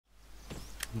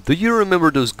Do you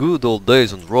remember those good old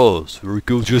days on Rose where we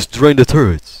could just drain the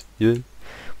turrets? Yeah?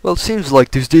 Well, seems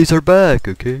like these days are back,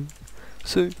 okay?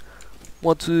 So,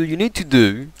 what you need to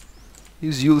do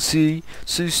is you'll see,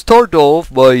 so start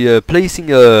off by placing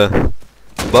a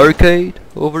barricade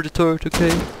over the turret,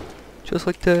 okay? Just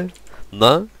like that.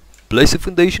 Now, place a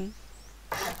foundation.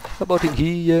 How about in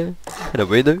here, yeah? And a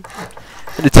window.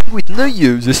 And the thing with no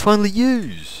use is finally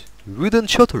use. Wooden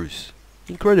shutters.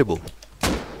 Incredible.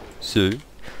 So,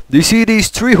 do you see these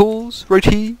 3 holes right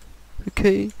here?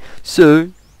 Okay.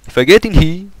 So, if I get in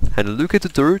here and look at the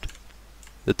turret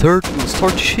will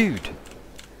start to shoot.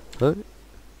 Huh?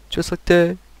 Just like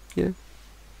that. Yeah.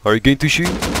 Are you going to shoot?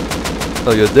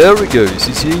 Oh yeah, there we go. You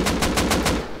see?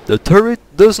 The turret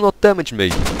does not damage me,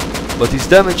 but it's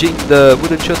damaging the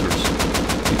wooden shutters.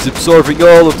 It's absorbing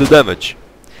all of the damage.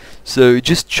 So it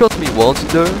just shot me once in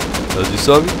there, as you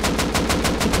saw it.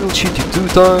 It will shoot you 2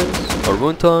 times, or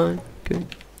 1 time, okay.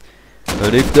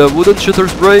 And if the wooden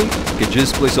shutters break, you can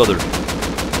just place other.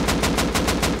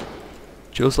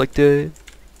 Just like that.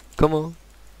 Come on.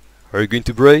 Are you going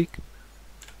to break?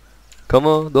 Come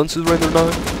on, don't surrender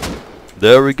now.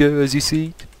 There we go, as you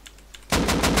see it.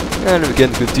 And we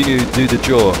can continue to do the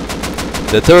job.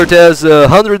 The turret has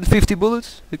 150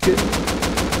 bullets, okay.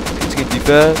 It's going to be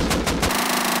fast.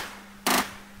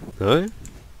 Alright.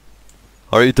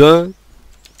 Are you done?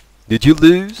 Did you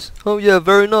lose? Oh yeah,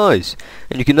 very nice.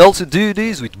 And you can also do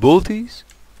this with bolties,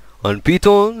 on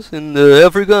pitons, and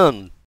every gun.